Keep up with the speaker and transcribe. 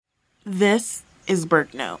This is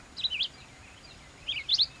BirdNote.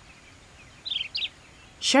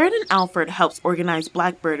 Sheridan Alford helps organize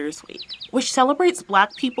Black Birders Week, which celebrates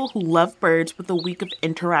Black people who love birds with a week of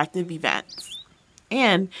interactive events.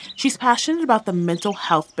 And she's passionate about the mental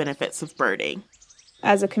health benefits of birding.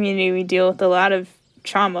 As a community, we deal with a lot of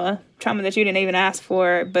trauma that you didn't even ask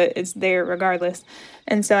for, but it's there regardless.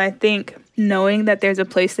 And so I think knowing that there's a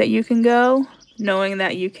place that you can go, knowing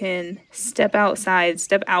that you can step outside,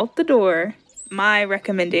 step out the door, my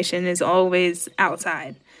recommendation is always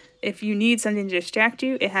outside. If you need something to distract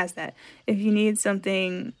you, it has that. If you need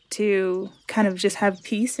something to kind of just have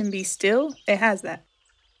peace and be still, it has that.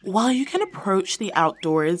 While you can approach the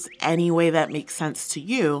outdoors any way that makes sense to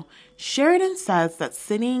you, Sheridan says that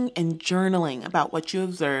sitting and journaling about what you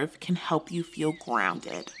observe can help you feel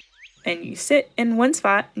grounded. And you sit in one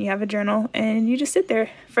spot, you have a journal, and you just sit there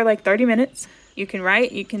for like 30 minutes. You can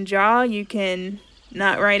write, you can draw, you can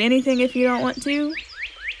not write anything if you don't want to.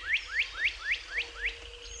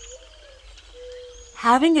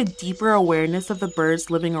 Having a deeper awareness of the birds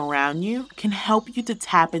living around you can help you to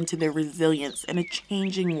tap into their resilience in a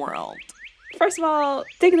changing world. First of all,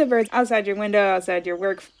 think of the birds outside your window, outside your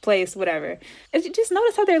workplace, whatever. Just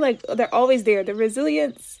notice how they're always there. The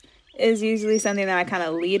resilience is usually something that I kind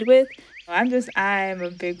of lead with. I'm a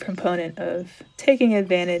big proponent of taking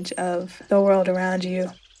advantage of the world around you.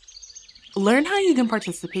 Learn how you can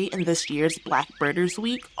participate in this year's Black Birders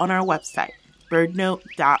Week on our website,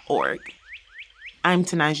 birdnote.org. I'm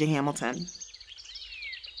Tanaja Hamilton.